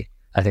 2.5K.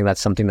 I think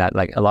that's something that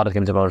like a lot of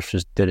game developers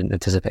just didn't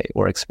anticipate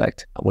or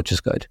expect, which is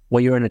good.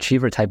 When you're an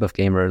achiever type of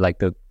gamer, like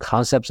the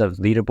concepts of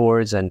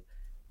leaderboards and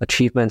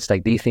achievements,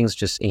 like these things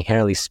just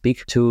inherently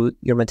speak to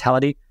your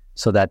mentality,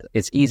 so that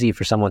it's easy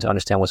for someone to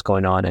understand what's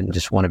going on and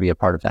just want to be a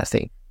part of that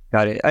thing.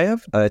 Got it. I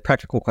have a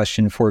practical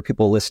question for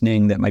people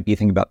listening that might be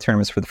thinking about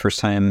tournaments for the first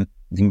time,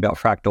 thinking about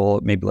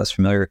Fractal, maybe less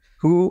familiar.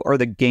 Who are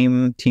the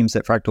game teams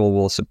that Fractal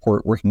will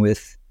support working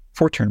with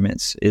for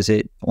tournaments? Is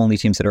it only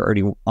teams that are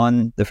already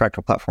on the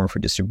Fractal platform for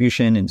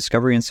distribution and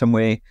discovery in some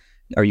way?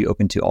 Are you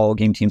open to all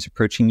game teams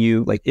approaching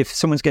you? Like if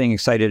someone's getting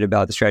excited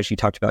about the strategy you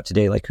talked about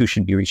today, like who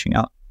should be reaching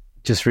out?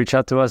 Just reach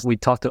out to us. We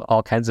talk to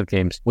all kinds of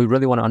games. We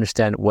really want to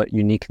understand what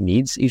unique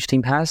needs each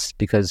team has,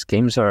 because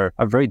games are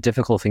very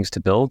difficult things to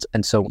build.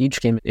 And so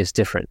each game is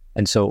different.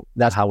 And so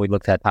that's how we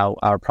looked at how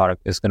our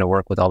product is going to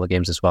work with all the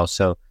games as well.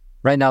 So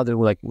right now,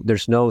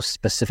 there's no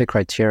specific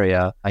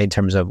criteria in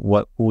terms of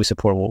who we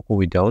support and who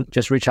we don't.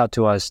 Just reach out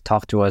to us,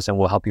 talk to us, and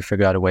we'll help you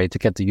figure out a way to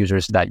get the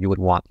users that you would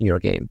want in your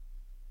game.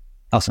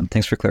 Awesome.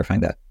 Thanks for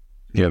clarifying that.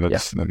 Yeah,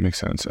 that makes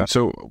sense.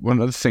 So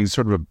one other thing,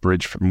 sort of a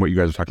bridge from what you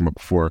guys were talking about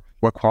before,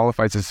 what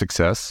qualifies as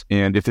success?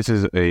 And if this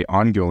is an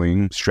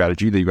ongoing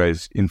strategy that you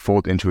guys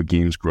enfold into a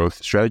game's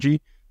growth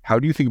strategy, how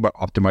do you think about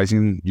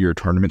optimizing your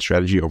tournament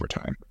strategy over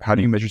time? How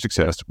do you measure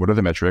success? What are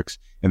the metrics?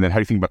 And then how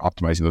do you think about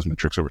optimizing those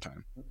metrics over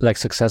time? Like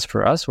success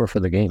for us or for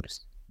the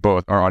games?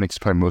 Both. Our audience is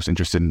probably most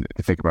interested in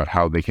to think about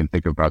how they can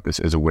think about this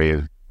as a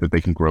way that they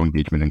can grow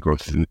engagement and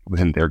growth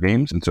within their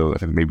games. And so I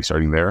think maybe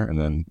starting there, and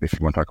then if you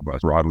want to talk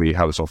about broadly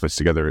how this all fits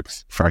together,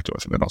 it's Fractal, I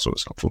think that also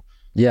is helpful.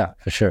 Yeah,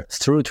 for sure.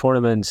 Through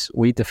tournaments,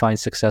 we define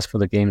success for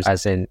the games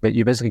as in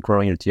you're basically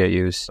growing your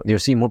DAUs. You're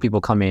seeing more people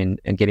come in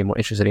and getting more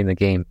interested in the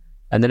game.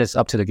 And then it's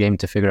up to the game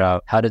to figure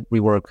out how to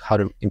rework, how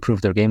to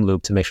improve their game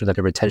loop to make sure that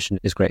their retention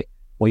is great.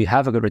 When you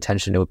have a good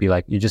retention, it would be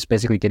like you're just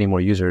basically getting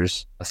more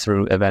users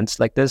through events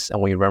like this.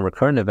 And when you run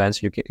recurrent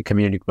events, your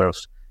community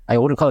grows. I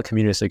wouldn't call it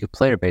community, so your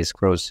player base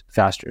grows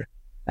faster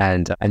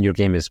and your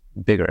game is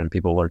bigger and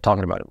people are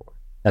talking about it more.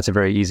 That's a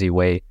very easy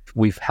way.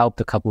 We've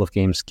helped a couple of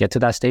games get to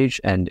that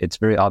stage, and it's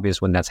very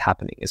obvious when that's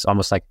happening. It's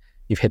almost like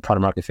you've hit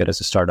product market fit as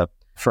a startup.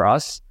 For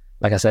us,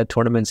 like I said,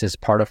 tournaments is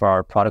part of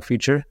our product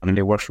feature. I mean,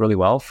 it works really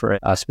well for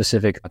a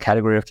specific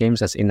category of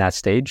games that's in that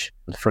stage.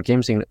 For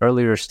games in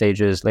earlier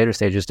stages, later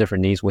stages,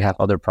 different needs, we have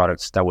other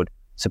products that would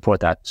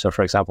support that. So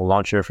for example,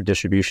 Launcher for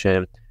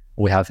distribution.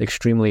 We have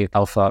extremely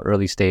alpha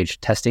early stage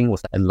testing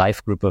with a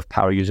live group of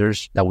power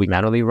users that we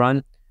manually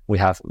run. We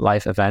have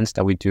live events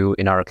that we do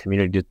in our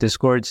community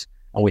Discords.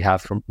 And we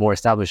have, for more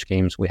established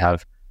games, we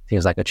have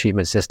things like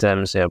achievement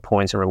systems,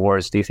 points and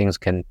rewards. These things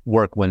can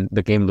work when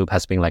the game loop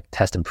has been like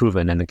test and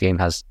proven, and the game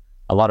has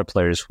a lot of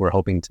players who are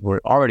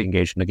already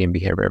engaged in the game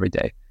behavior every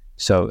day.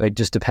 So it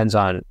just depends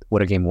on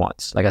what a game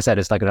wants. Like I said,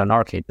 it's like an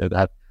arcade. They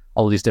have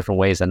all these different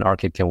ways that an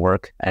arcade can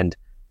work, and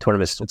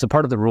tournaments, it's a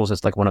part of the rules.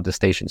 It's like one of the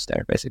stations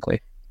there,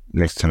 basically.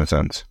 Makes a ton of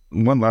sense.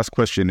 One last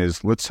question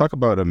is, let's talk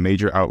about a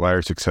major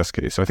outlier success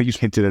case. So I think you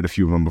hinted at a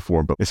few of them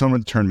before, but if someone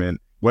runs a tournament,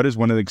 what is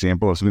one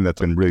example of something that's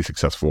been really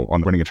successful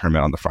on running a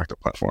tournament on the Fractal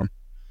platform?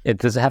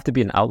 Does it have to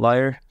be an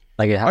outlier?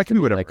 Like I can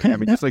do whatever. I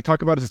mean, just like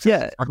talk about a success.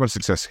 Yeah. Talk about a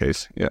success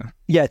case. Yeah.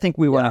 Yeah, I think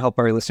we want to help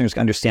our listeners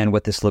understand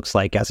what this looks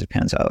like as it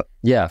pans out.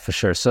 Yeah, for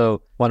sure.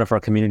 So one of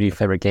our community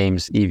favorite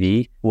games,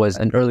 EV, was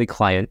an early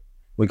client.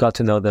 We got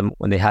to know them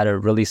when they had a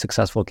really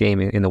successful game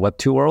in the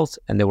Web2 world,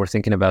 and they were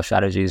thinking about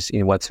strategies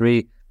in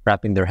Web3,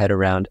 wrapping their head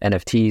around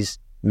NFTs,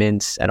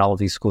 mints, and all of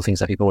these cool things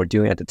that people were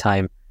doing at the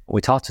time.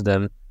 We talked to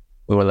them.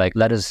 We were like,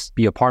 let us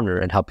be a partner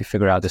and help you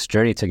figure out this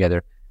journey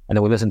together. And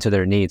then we listened to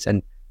their needs.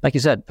 And like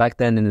you said, back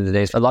then in the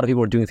days, a lot of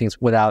people were doing things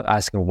without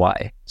asking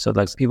why. So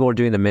like people were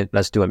doing the mint,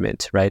 let's do a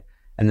mint, right?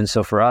 And then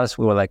so for us,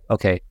 we were like,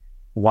 okay,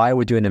 why are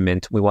we doing a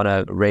mint? We want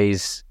to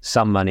raise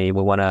some money.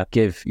 We want to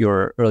give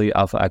your early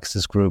alpha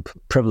access group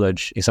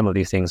privilege in some of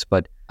these things.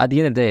 But at the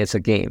end of the day, it's a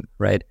game,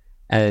 right?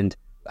 And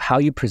how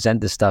you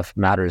present this stuff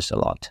matters a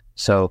lot.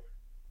 So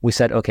we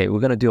said, okay, we're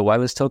going to do a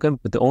whitelist token,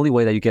 but the only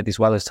way that you get these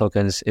whitelist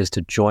tokens is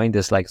to join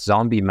this like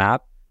zombie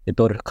map. They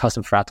built a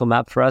custom Fractal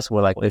map for us.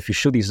 We're like, if you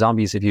shoot these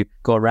zombies, if you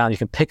go around, you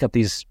can pick up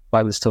these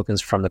whitelist tokens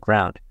from the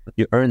ground.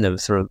 You earn them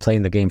through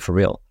playing the game for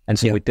real. And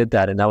so we did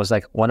that. And that was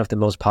like one of the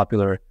most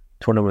popular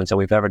tournaments that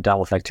we've ever done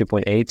with like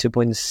 2.8,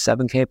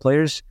 2.7K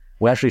players.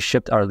 We actually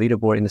shipped our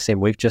leaderboard in the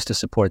same week just to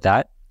support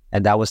that.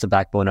 And that was the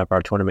backbone of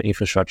our tournament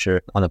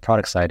infrastructure on the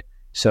product side.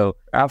 So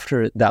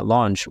after that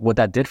launch, what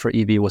that did for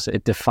EV was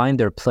it defined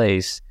their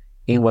place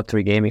in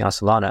Web3 gaming on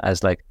Solana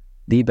as like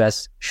the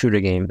best shooter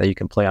game that you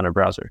can play on a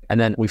browser. And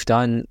then we've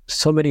done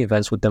so many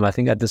events with them. I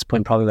think at this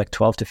point, probably like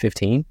 12 to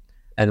 15.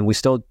 And we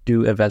still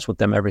do events with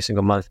them every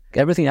single month.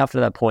 Everything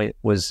after that point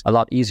was a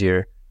lot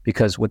easier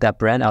because with that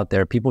brand out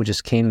there, people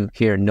just came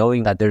here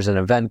knowing that there's an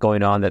event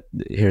going on, that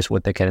here's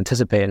what they can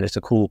anticipate and it's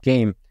a cool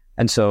game.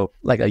 And so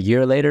like a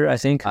year later, I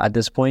think at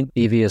this point,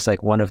 EV is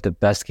like one of the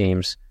best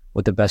games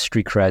with the best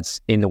street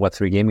creds in the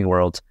Web3 gaming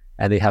world.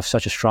 And they have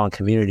such a strong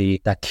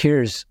community that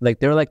cares. Like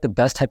they're like the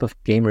best type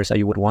of gamers that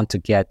you would want to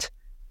get,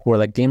 who are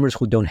like gamers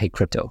who don't hate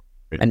crypto.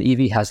 Right. And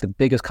EV has the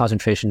biggest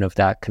concentration of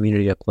that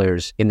community of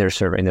players in their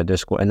server, in their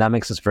Discord. And that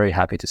makes us very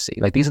happy to see.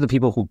 Like these are the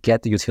people who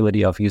get the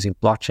utility of using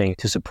blockchain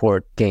to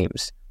support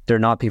games. They're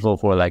not people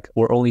who are like,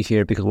 we're only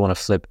here because we want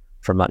to flip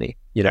for money,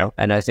 you know?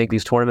 And I think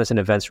these tournaments and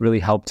events really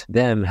helped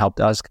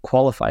us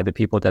qualify the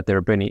people that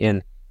they're bringing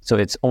in So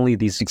it's only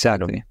these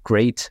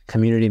great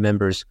community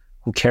members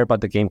who care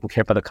about the game, who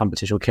care about the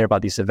competition, who care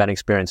about these event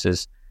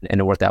experiences, and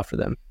it worked out for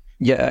them.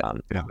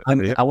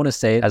 I want to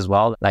say as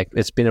well, like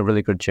it's been a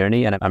really good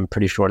journey, and I'm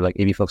pretty sure like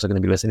AV folks are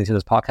going to be listening to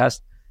this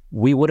podcast.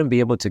 We wouldn't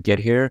be able to get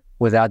here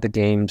without the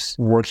games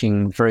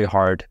working very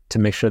hard to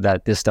make sure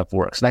that this stuff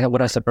works. Like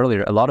what I said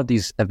earlier, a lot of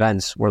these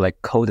events were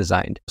like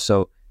co-designed.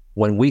 So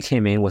when we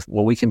came in with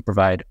what we can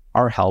provide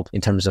our help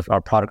in terms of our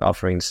product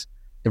offerings,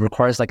 it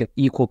requires like an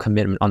equal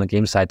commitment on the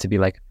game side to be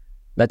like,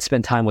 let's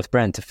spend time with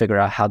Brent to figure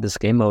out how this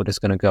game mode is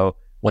going to go.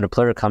 When a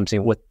player comes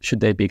in, what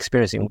should they be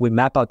experiencing? We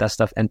map out that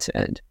stuff end to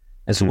end.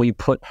 And so when you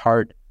put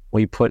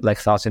like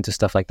thoughts into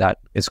stuff like that,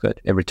 it's good.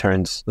 It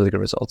returns really good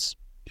results.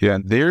 Yeah,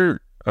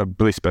 they're a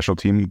really special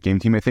game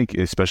team, I think,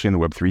 especially in the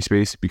Web3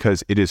 space,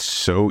 because it is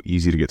so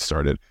easy to get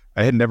started.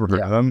 I had never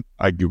heard of them.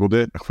 I Googled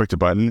it, I clicked a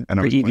button, and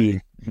I was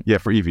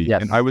EV. For EV.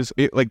 Yes. And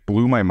it like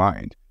blew my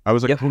mind. I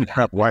was like, holy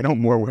crap, why don't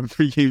more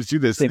Web3 games do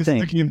this? It's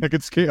a game that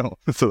could scale.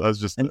 So that was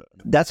just...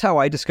 that's how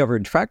I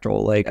discovered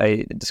Fractal. Like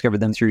I discovered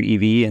them through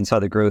EV and saw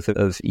the growth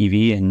of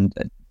EV and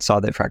saw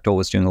that Fractal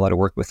was doing a lot of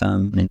work with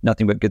them. And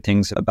nothing but good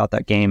things about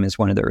that game is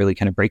one of the early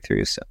kind of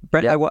breakthroughs. So,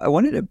 Brent, I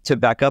wanted to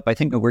back up. I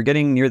think we're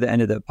getting near the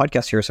end of the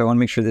podcast here, so I want to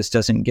make sure this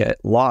doesn't get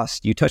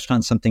lost. You touched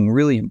on something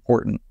really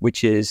important,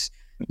 which is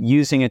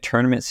using a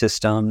tournament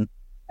system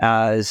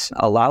as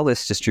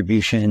allow-list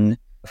distribution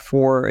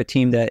for a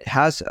team that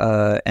has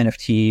a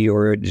NFT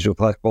or a digital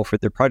collectible for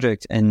their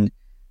project. And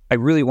I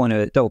really want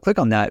to double click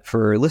on that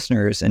for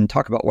listeners and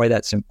talk about why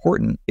that's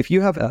important. If you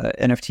have a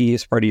NFT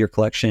as part of your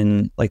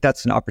collection, like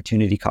that's an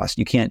opportunity cost.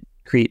 You can't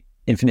create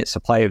infinite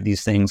supply of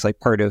these things. Like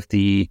part of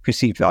the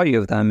perceived value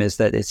of them is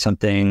that it's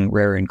something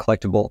rare and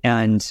collectible.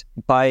 And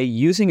by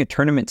using a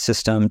tournament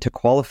system to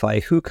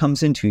qualify who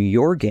comes into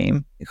your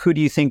game, who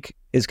do you think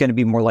is going to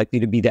be more likely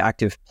to be the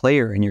active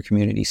player in your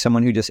community?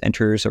 Someone who just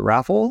enters a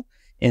raffle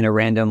in a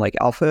random like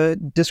alpha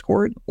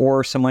Discord,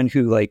 or someone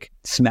who like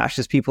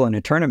smashes people in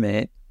a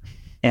tournament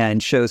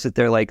and shows that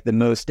they're like the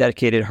most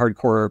dedicated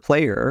hardcore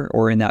player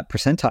or in that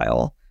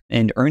percentile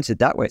and earns it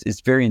that way? It's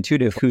very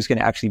intuitive who's going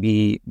to actually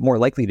be more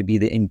likely to be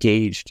the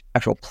engaged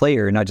actual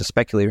player, not just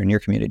speculator in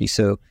your community.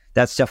 So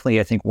that's definitely,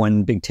 I think,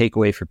 one big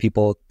takeaway for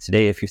people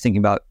today. If you're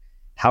thinking about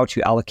how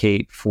to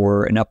allocate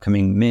for an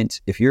upcoming mint,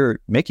 if you're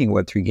making a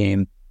Web3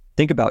 game,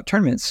 think about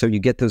tournaments so you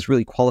get those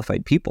really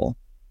qualified people.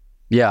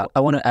 Yeah, I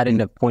want to add in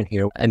a point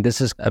here, and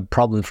this is a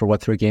problem for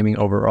Web3 gaming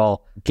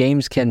overall.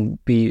 Games can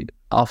be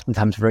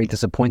oftentimes very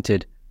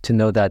disappointed to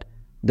know that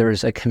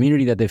there's a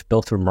community that they've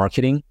built through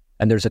marketing,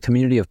 and there's a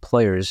community of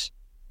players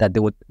that they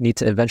would need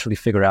to eventually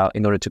figure out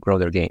in order to grow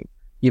their game.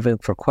 Even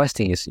for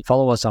questing, is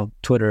follow us on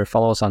Twitter,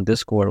 follow us on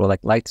Discord, or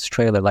like this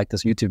trailer, like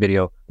this YouTube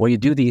video. When you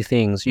do these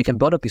things, you can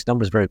build up these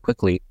numbers very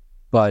quickly.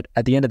 But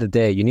at the end of the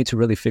day, you need to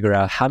really figure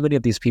out how many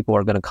of these people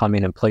are going to come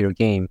in and play your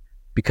game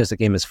because the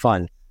game is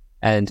fun.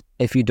 And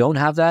if you don't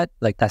have that,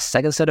 like that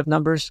second set of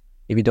numbers,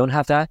 if you don't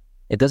have that,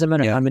 it doesn't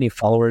matter how many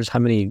followers, how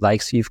many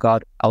likes you've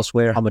got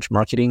elsewhere, how much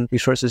marketing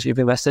resources you've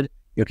invested,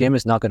 your game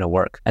is not going to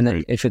work. And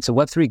then if it's a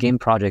Web3 game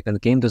project and the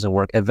game doesn't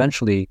work,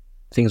 eventually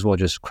things will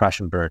just crash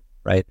and burn,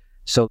 right?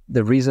 So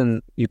the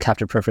reason you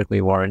captured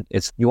perfectly, Warren,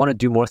 is you want to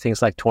do more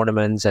things like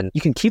tournaments, and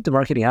you can keep the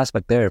marketing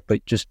aspect there,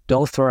 but just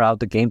don't throw out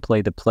the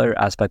gameplay, the player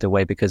aspect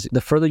away, because the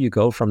further you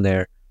go from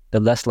there, the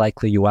less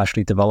likely you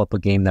actually develop a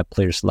game that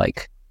players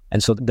like.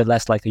 And so the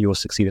less likely you will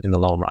succeed in the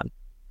long run.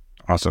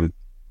 Awesome.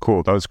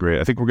 Cool. That was great.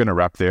 I think we're going to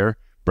wrap there.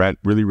 Brent,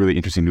 really, really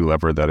interesting new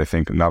lever that I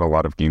think not a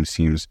lot of games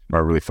teams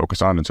are really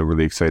focused on. And so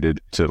really excited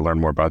to learn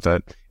more about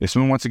that. If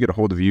someone wants to get a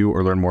hold of you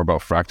or learn more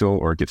about Fractal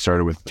or get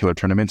started with killer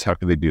tournaments, how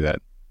can they do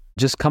that?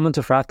 Just come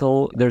into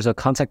Fractal. There's a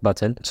contact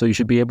button. So you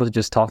should be able to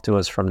just talk to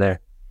us from there.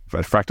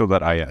 At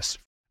fractal.is.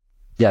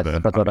 Yeah,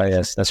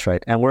 Fractal.is. That's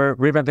right. And we're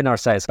revamping our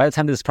sites. By the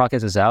time this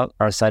podcast is out,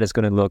 our site is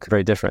going to look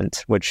very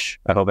different, which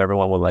I hope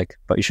everyone will like.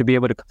 But you should be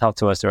able to talk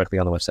to us directly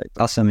on the website.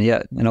 Awesome.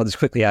 Yeah. And I'll just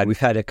quickly add, we've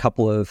had a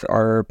couple of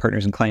our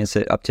partners and clients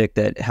at Uptick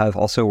that have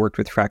also worked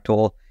with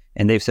Fractal,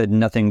 and they've said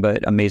nothing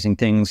but amazing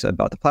things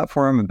about the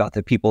platform, about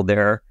the people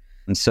there.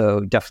 And so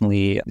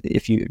definitely,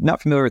 if you're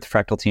not familiar with the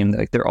Fractal team,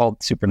 like they're all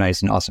super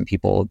nice and awesome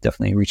people.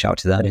 Definitely reach out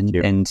to them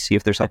and see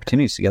if there's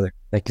opportunities together.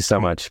 Thank you so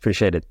much.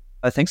 Appreciate it.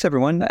 Thanks,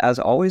 everyone. As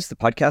always, the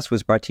podcast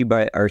was brought to you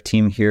by our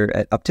team here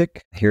at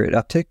Uptick. Here at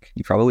Uptick,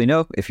 you probably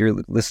know, if you're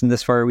listening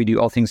this far, we do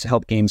all things to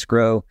help games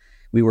grow.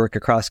 We work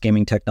across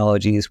gaming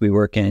technologies. We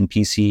work in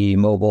PC,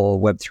 mobile,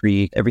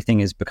 Web3.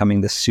 Everything is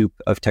becoming the soup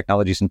of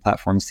technologies and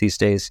platforms these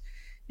days.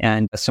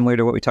 And similar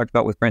to what we talked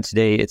about with Brent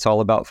today, it's all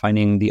about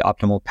finding the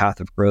optimal path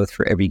of growth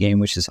for every game,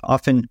 which is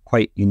often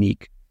quite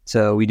unique.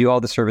 So we do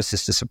all the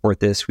services to support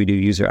this. We do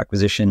user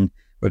acquisition,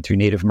 Web3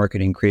 native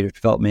marketing, creative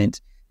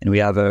development. And we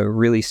have a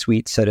really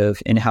sweet set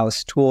of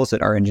in-house tools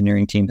that our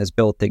engineering team has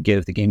built that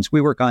give the games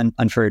we work on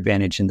unfair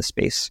advantage in the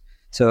space.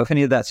 So if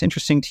any of that's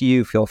interesting to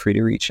you, feel free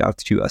to reach out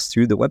to us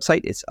through the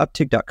website. It's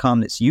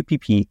uptick.com. It's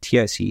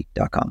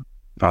upptic.com.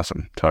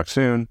 Awesome. Talk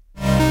soon.